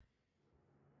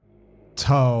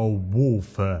Tau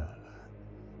warfare.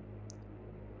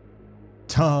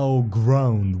 Tau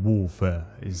ground warfare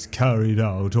is carried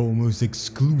out almost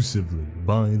exclusively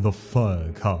by the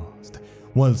fire caste,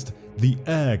 whilst the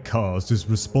air caste is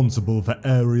responsible for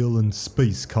aerial and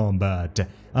space combat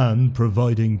and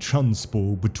providing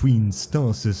transport between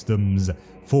star systems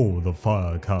for the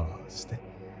fire caste.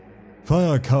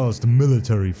 Fire caste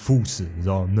military forces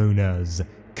are known as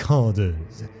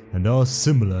Cadres and are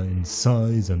similar in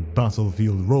size and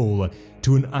battlefield role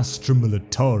to an Astra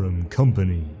Militarum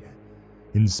company.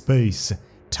 In space,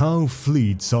 Tau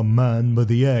fleets are manned by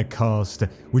the air caste,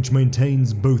 which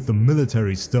maintains both the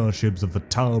military starships of the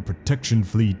Tau protection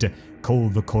fleet,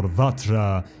 called the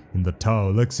Corvatra in the Tau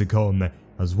lexicon,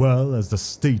 as well as the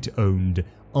state-owned,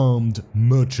 armed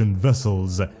merchant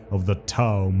vessels of the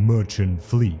Tau merchant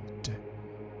fleet.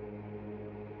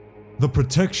 The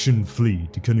protection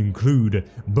fleet can include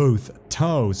both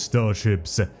Tau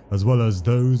starships as well as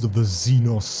those of the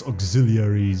Xenos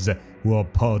auxiliaries who are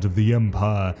part of the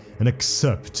Empire and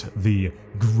accept the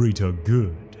greater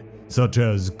good, such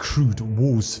as Kroot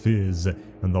war spheres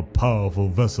and the powerful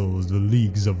vessels the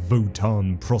Leagues of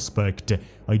Votan Prospect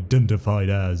identified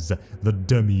as the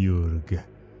Demiurge.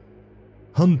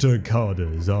 Hunter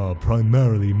cadres are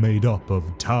primarily made up of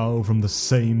Tau from the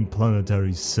same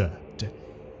planetary set.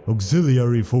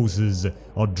 Auxiliary forces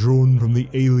are drawn from the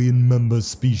alien member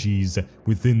species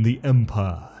within the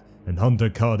Empire, and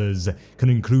Hunter cadres can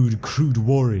include Kroot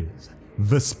warriors,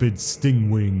 Vespid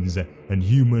stingwings, and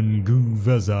human Gu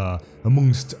Vezar,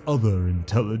 amongst other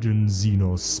intelligent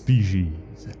Xenos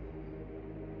species.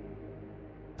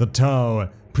 The Tau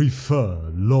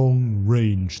prefer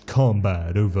long-ranged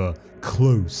combat over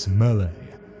close melee,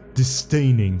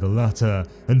 disdaining the latter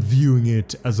and viewing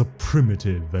it as a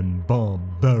primitive and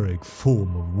barbaric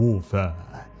form of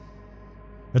warfare.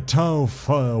 A Tau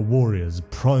fire warrior's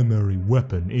primary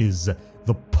weapon is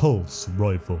the pulse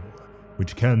rifle,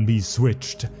 which can be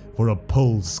switched for a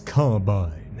pulse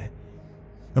carbine.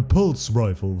 A pulse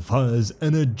rifle fires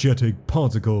energetic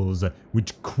particles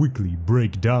which quickly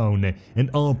break down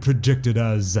and are projected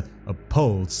as a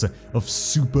pulse of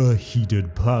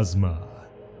superheated plasma.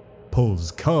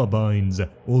 Pulse carbines,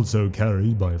 also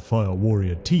carried by fire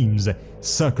warrior teams,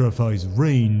 sacrifice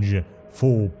range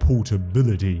for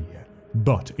portability,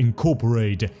 but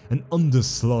incorporate an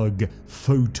underslug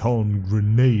photon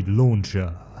grenade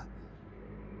launcher.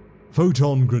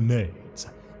 Photon grenades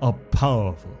are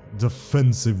powerful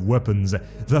defensive weapons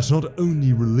that not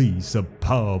only release a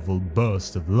powerful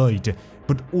burst of light,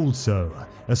 but also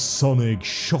a sonic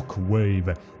shock wave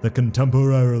that can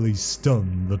temporarily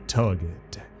stun the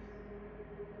target.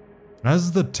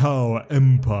 As the Tau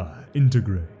Empire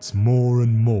integrates more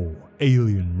and more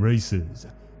alien races,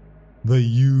 they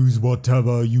use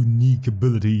whatever unique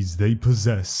abilities they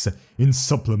possess in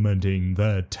supplementing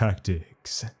their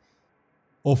tactics.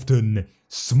 Often,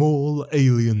 small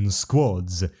alien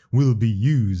squads will be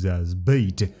used as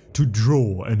bait to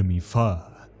draw enemy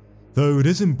fire, though it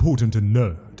is important to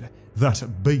note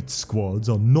that bait squads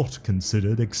are not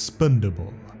considered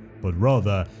expendable, but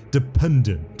rather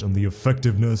dependent on the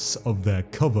effectiveness of their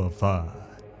cover fire.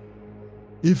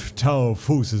 If Tau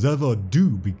forces ever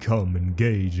do become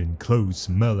engaged in close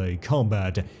melee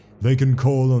combat, they can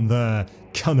call on their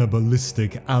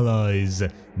cannibalistic allies,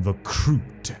 the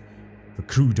Kroot. The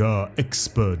Kroot are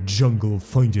expert jungle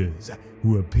fighters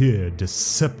who appear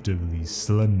deceptively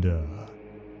slender.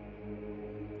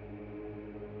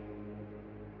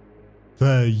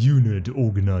 Their unit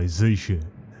organization.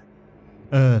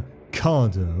 A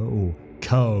Cadre, or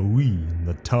Kawi in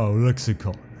the Tau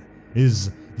lexicon, is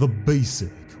the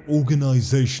basic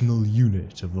organizational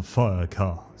unit of the fire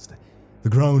caste, the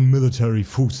ground military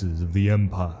forces of the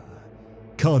Empire.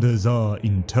 Cadres are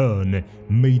in turn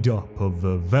made up of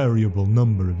a variable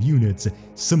number of units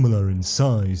similar in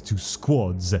size to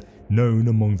squads, known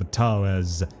among the Tau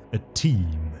as a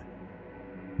team.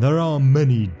 There are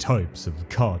many types of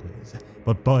cadres,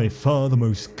 but by far the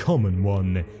most common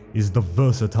one is the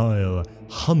versatile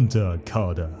Hunter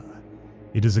cadre.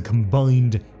 It is a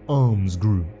combined arms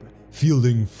group,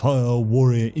 fielding fire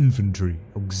warrior infantry,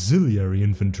 auxiliary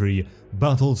infantry,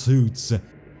 battlesuits,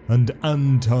 and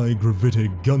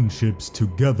anti-gravitic gunships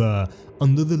together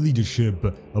under the leadership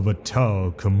of a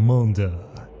Tau commander.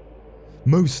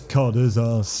 Most cadres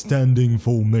are standing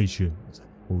formations,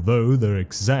 although their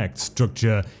exact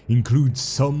structure includes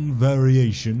some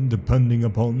variation depending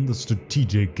upon the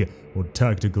strategic or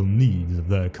tactical needs of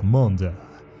their commander.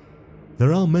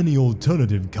 There are many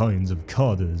alternative kinds of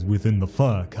cadres within the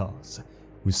fire caste,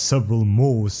 with several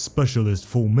more specialist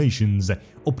formations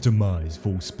optimized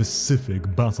for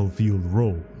specific battlefield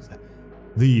roles.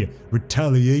 The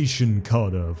Retaliation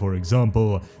Cadre, for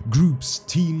example, groups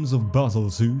teams of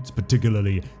battlesuits,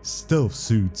 particularly stealth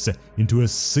suits, into a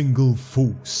single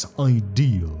force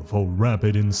ideal for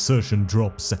rapid insertion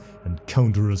drops and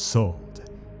counter-assault.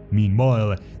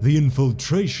 Meanwhile, the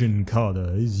Infiltration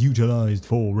Cadre is utilized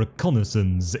for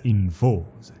reconnaissance in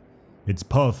force. Its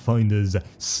Pathfinders,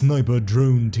 sniper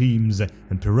drone teams,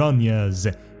 and piranhas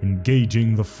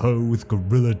engaging the foe with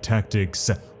guerrilla tactics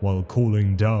while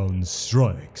calling down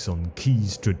strikes on key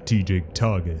strategic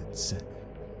targets.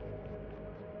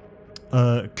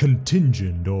 A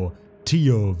Contingent, or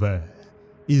Tio've,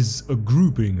 is a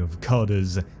grouping of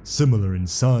cadres similar in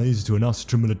size to an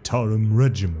Astra Militarum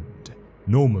regiment,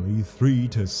 normally 3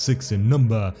 to 6 in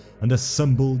number, and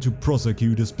assembled to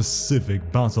prosecute a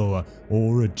specific battle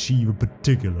or achieve a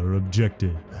particular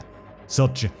objective.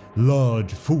 Such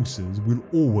large forces will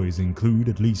always include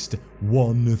at least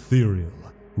one ethereal,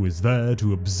 who is there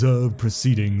to observe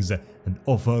proceedings and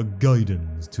offer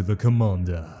guidance to the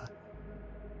commander.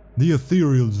 The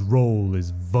ethereal's role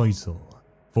is vital,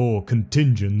 for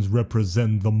contingents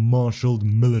represent the marshaled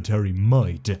military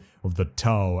might of the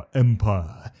Tau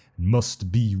Empire and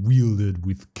must be wielded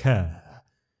with care.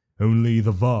 Only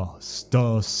the vast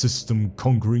star system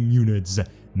conquering units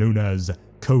known as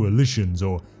coalitions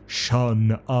or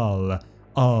Shan'al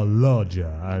are larger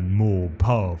and more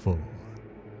powerful.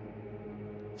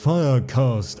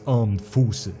 Firecast armed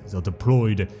forces are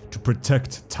deployed to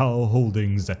protect Tau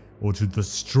holdings or to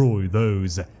destroy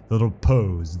those that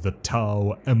oppose the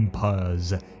Tau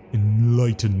Empire's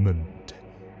enlightenment.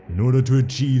 In order to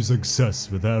achieve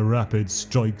success with their rapid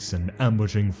strikes and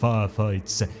ambushing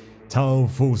firefights, Tau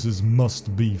forces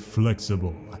must be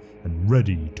flexible and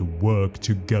ready to work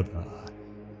together.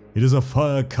 It is a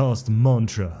Firecast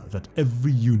mantra that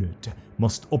every unit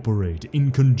must operate in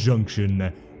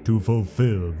conjunction to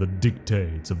fulfill the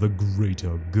dictates of the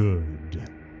greater good.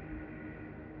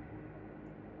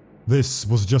 This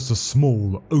was just a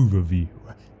small overview.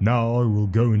 Now I will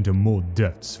go into more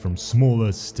depths from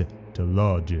smallest to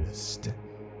largest.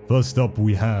 First up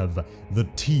we have the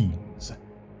teams,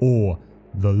 or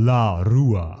the La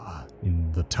Rua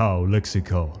in the Tau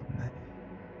lexicon.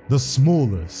 The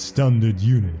smallest standard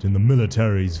unit in the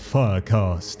military's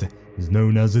Firecast is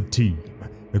known as a team,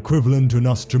 equivalent to an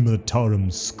Astra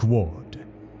Militarum squad.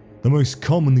 The most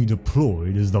commonly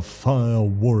deployed is the Fire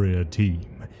Warrior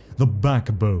team, the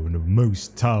backbone of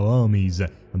most Tau armies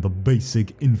and the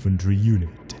basic infantry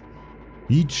unit.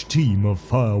 Each team of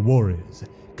Fire Warriors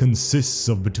consists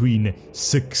of between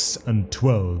 6 and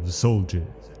 12 soldiers.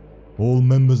 All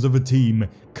members of a team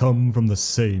come from the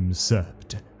same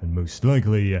sept, and most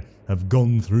likely have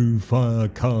gone through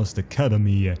Firecast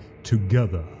Academy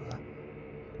together.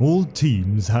 All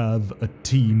teams have a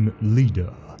team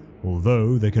leader,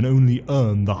 although they can only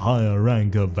earn the higher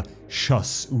rank of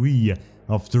Chasseur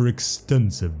after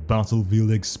extensive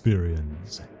battlefield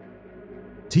experience.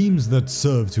 Teams that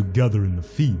serve together in the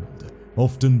field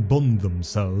often bond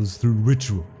themselves through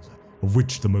rituals, of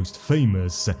which the most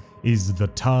famous is the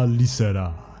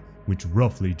Talisera, which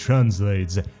roughly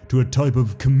translates to a type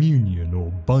of communion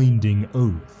or binding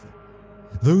oath.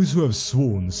 Those who have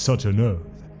sworn such an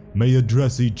oath may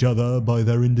address each other by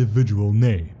their individual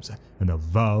names and have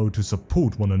vowed to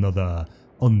support one another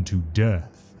unto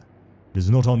death. It is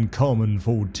not uncommon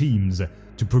for teams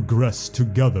to progress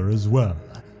together as well.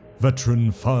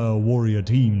 Veteran Fire Warrior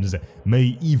teams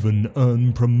may even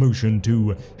earn promotion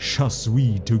to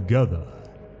Chasseur together.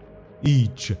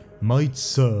 Each might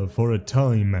serve for a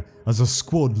time as a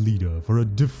squad leader for a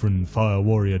different Fire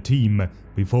Warrior team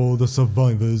before the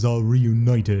survivors are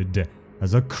reunited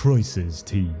as a crisis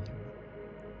team.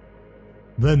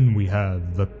 Then we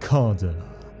have the Cadre,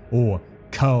 or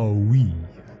Kawi.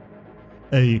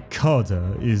 A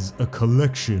cadre is a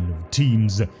collection of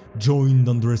teams joined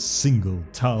under a single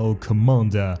Tau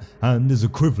commander and is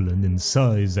equivalent in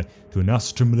size to an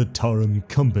Astra Militarum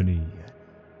company.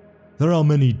 There are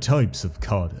many types of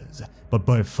cadres, but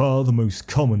by far the most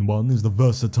common one is the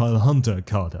versatile Hunter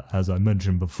cadre, as I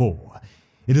mentioned before.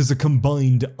 It is a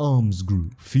combined arms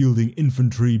group fielding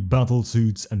infantry,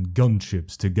 battlesuits, and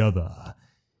gunships together.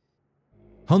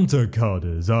 Hunter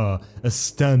cadres are a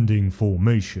standing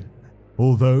formation,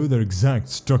 although their exact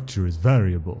structure is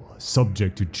variable,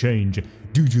 subject to change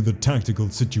due to the tactical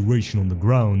situation on the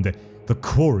ground, the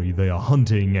quarry they are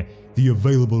hunting, the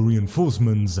available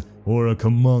reinforcements, or a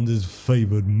commander's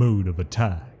favored mode of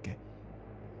attack.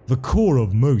 The core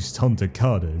of most Hunter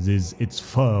cadres is its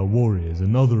Fire Warriors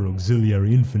and other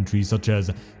auxiliary infantry such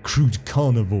as Kroot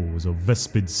Carnivores or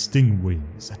Vespid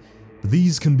Stingwings, but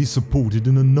these can be supported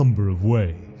in a number of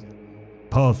ways.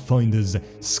 Pathfinders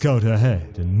scout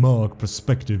ahead and mark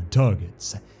prospective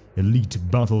targets. Elite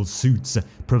battle suits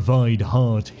provide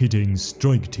hard-hitting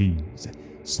strike teams.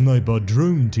 Sniper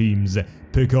drone teams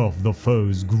pick off the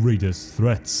foe's greatest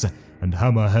threats, and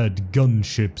hammerhead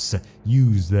gunships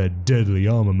use their deadly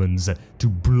armaments to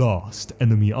blast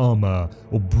enemy armor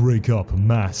or break up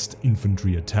massed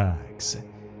infantry attacks.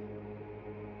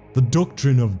 The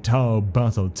doctrine of Tau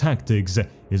battle tactics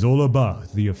is all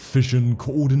about the efficient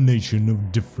coordination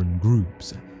of different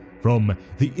groups. From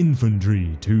the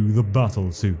infantry to the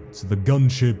battlesuits, the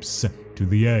gunships to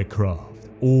the aircraft,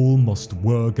 all must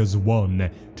work as one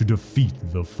to defeat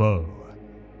the foe.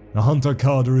 The Hunter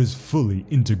Cadre is fully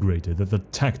integrated at the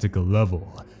tactical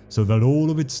level, so that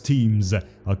all of its teams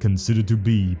are considered to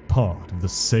be part of the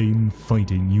same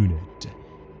fighting unit.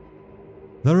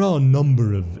 There are a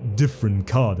number of different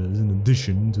cadres in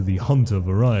addition to the Hunter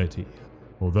variety,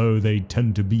 although they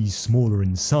tend to be smaller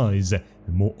in size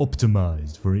and more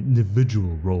optimized for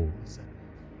individual roles.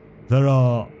 There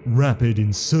are rapid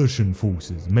insertion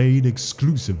forces made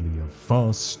exclusively of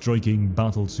fast-striking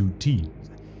battlesuit teams,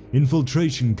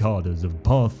 infiltration cadres of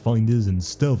pathfinders and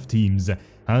stealth teams,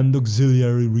 and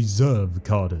auxiliary reserve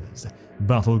cadres,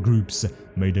 battle groups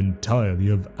made entirely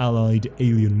of allied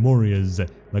alien warriors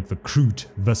like the Kroot,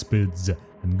 Vespids,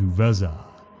 and Guveza.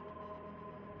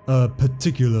 A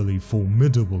particularly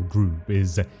formidable group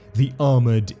is the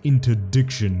Armored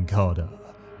Interdiction Cadre,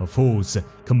 a force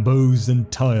composed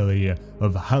entirely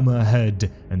of hammerhead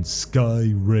and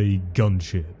sky ray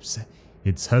gunships.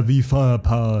 Its heavy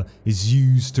firepower is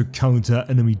used to counter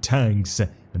enemy tanks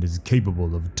and is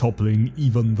capable of toppling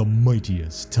even the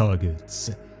mightiest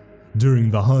targets.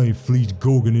 During the High Fleet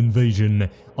Gorgon invasion,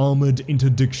 Armored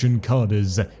Interdiction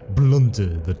Cadres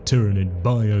blunted the Tyranid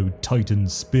Bio-Titan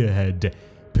spearhead,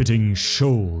 pitting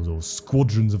shoals or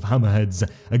squadrons of hammerheads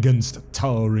against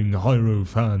towering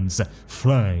Hierophants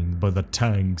flanked by the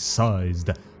tank-sized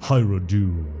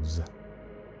Hierodules.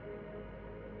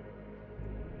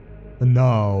 And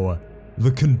now,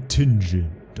 the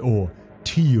Contingent, or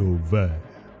Tio've.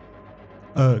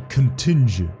 A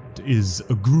contingent is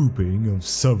a grouping of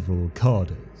several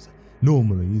cadres,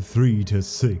 normally 3 to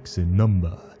 6 in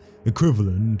number,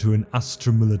 equivalent to an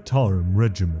Astra Militarum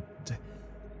regiment.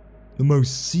 The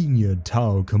most senior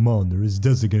Tau commander is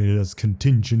designated as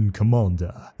Contingent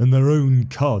Commander, and their own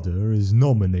cadre is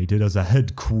nominated as a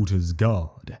headquarters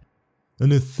guard.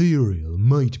 An ethereal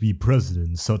might be present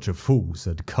in such a force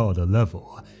at cadre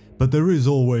level, but there is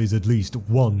always at least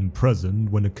one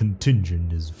present when a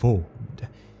contingent is formed.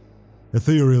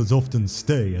 Ethereals often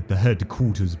stay at the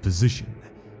headquarters position,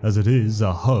 as it is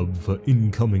a hub for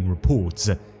incoming reports,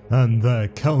 and their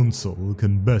counsel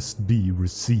can best be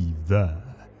received there.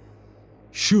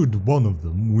 Should one of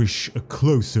them wish a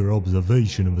closer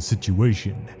observation of a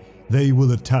situation, they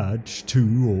will attach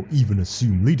to or even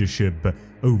assume leadership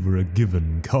over a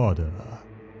given cadre.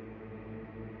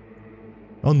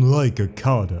 Unlike a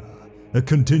cadre, a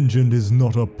contingent is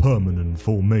not a permanent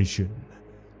formation,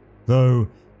 though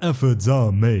efforts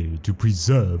are made to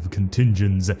preserve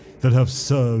contingents that have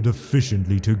served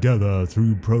efficiently together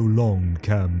through prolonged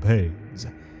campaigns.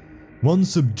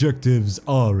 Once objectives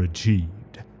are achieved,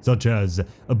 such as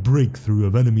a breakthrough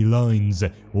of enemy lines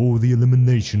or the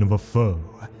elimination of a foe,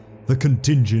 the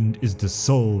contingent is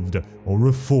dissolved or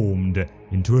reformed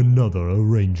into another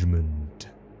arrangement.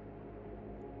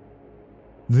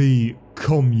 The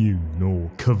Commune or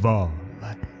Kavaal,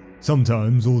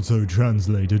 sometimes also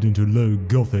translated into Low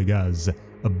Gothic as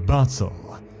a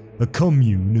battle. A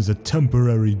commune is a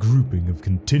temporary grouping of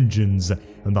contingents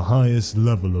and the highest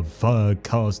level of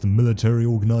fire-caste military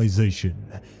organization,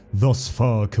 thus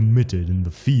far committed in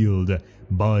the field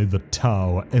by the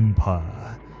Tau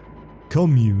Empire.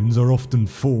 Communes are often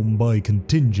formed by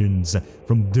contingents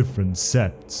from different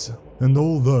septs, and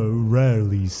although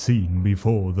rarely seen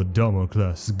before the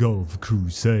Damocles Gulf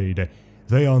Crusade,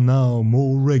 they are now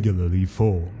more regularly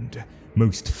formed,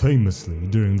 most famously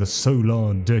during the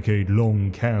Solar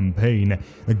decade-long campaign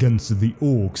against the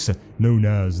Orcs known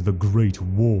as the Great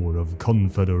War of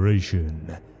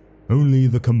Confederation. Only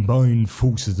the combined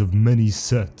forces of many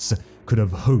sets could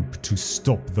have hoped to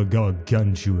stop the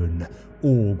gargantuan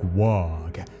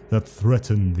Org-Warg that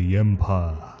threatened the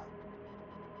Empire.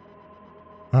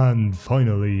 And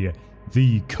finally,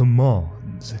 the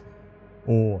Commands,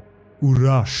 or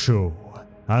Uash'o,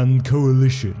 and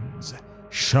Coalitions,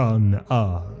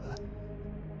 Shan'al.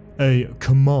 A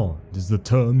command is the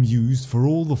term used for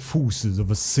all the forces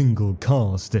of a single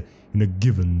caste in a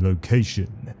given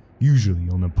location, usually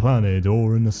on a planet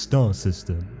or in a star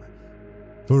system.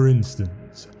 For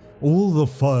instance, all the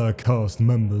Fire caste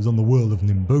members on the world of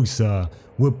Nimbosa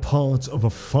were part of a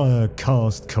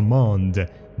fire-cast command,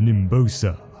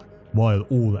 Nimbosa, while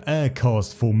all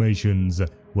air-cast formations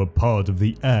were part of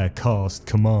the air-cast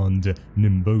command,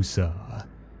 Nimbosa.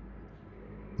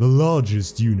 The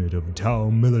largest unit of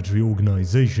Tau military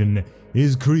organization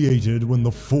is created when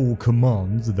the 4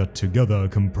 commands that together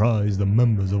comprise the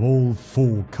members of all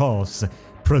 4 castes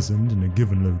present in a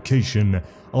given location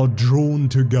are drawn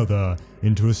together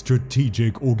into a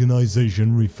strategic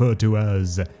organization referred to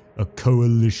as a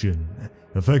coalition,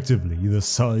 effectively the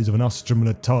size of an Astra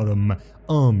Militarum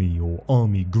army or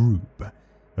army group.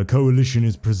 A coalition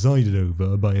is presided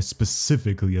over by a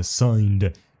specifically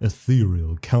assigned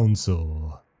ethereal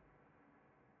council.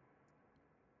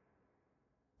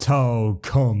 Tau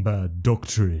Combat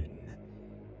Doctrine.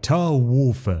 Tau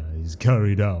warfare is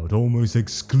carried out almost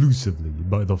exclusively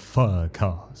by the fire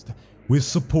caste, with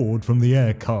support from the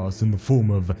air caste in the form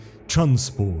of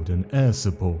transport and air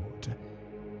support.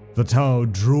 The Tau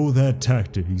draw their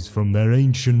tactics from their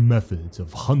ancient methods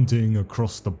of hunting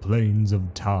across the plains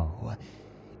of Tau.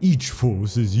 Each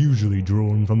force is usually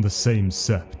drawn from the same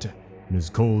sept and is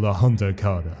called a hunter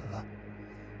cadre.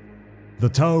 The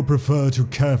Tau prefer to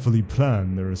carefully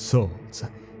plan their assaults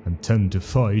and tend to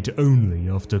fight only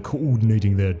after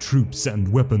coordinating their troops and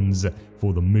weapons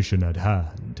for the mission at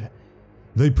hand.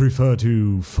 They prefer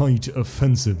to fight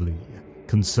offensively,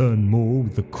 concerned more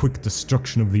with the quick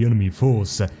destruction of the enemy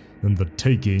force than the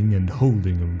taking and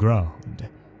holding of ground.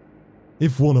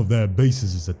 If one of their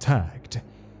bases is attacked,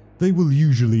 they will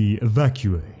usually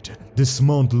evacuate,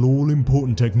 dismantle all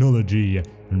important technology,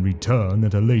 and return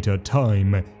at a later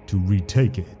time to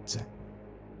retake it.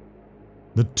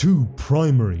 The 2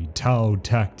 primary Tau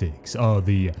tactics are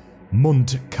the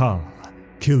Mont Ka,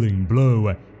 Killing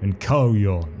Blow, and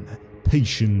Kauyon,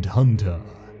 Patient Hunter.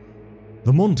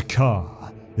 The Mont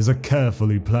Ka is a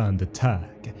carefully planned attack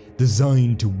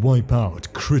designed to wipe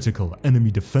out critical enemy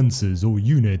defenses or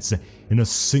units in a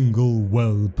single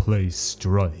well-placed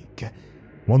strike.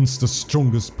 Once the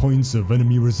strongest points of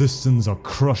enemy resistance are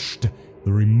crushed,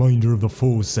 the remainder of the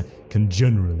force can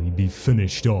generally be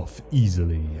finished off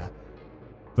easily.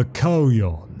 The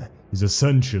Kauyon is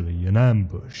essentially an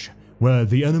ambush, where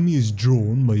the enemy is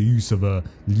drawn by use of a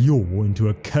lure into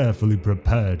a carefully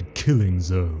prepared killing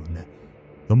zone.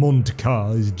 The Mont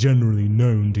Ka is generally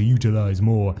known to utilize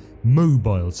more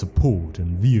mobile support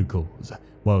and vehicles,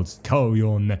 whilst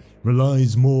Kauyon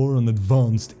relies more on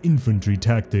advanced infantry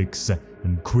tactics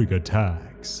and quick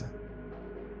attacks.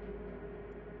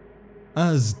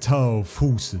 As Tau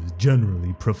forces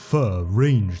generally prefer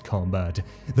ranged combat,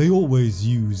 they always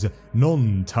use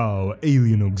non-Tau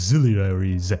alien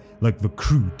auxiliaries like the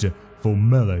Kroot for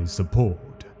melee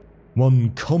support.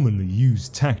 One commonly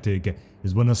used tactic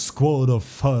is when a squad of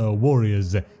fire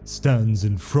warriors stands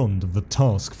in front of the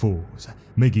task force,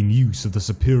 making use of the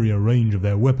superior range of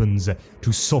their weapons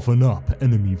to soften up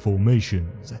enemy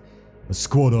formations. A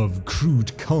squad of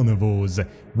Kroot carnivores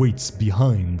waits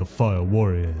behind the fire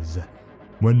warriors.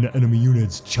 When enemy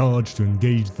units charge to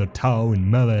engage the Tau in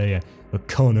melee, the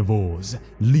carnivores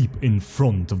leap in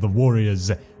front of the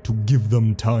warriors to give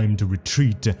them time to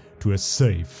retreat to a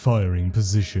safe firing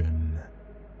position.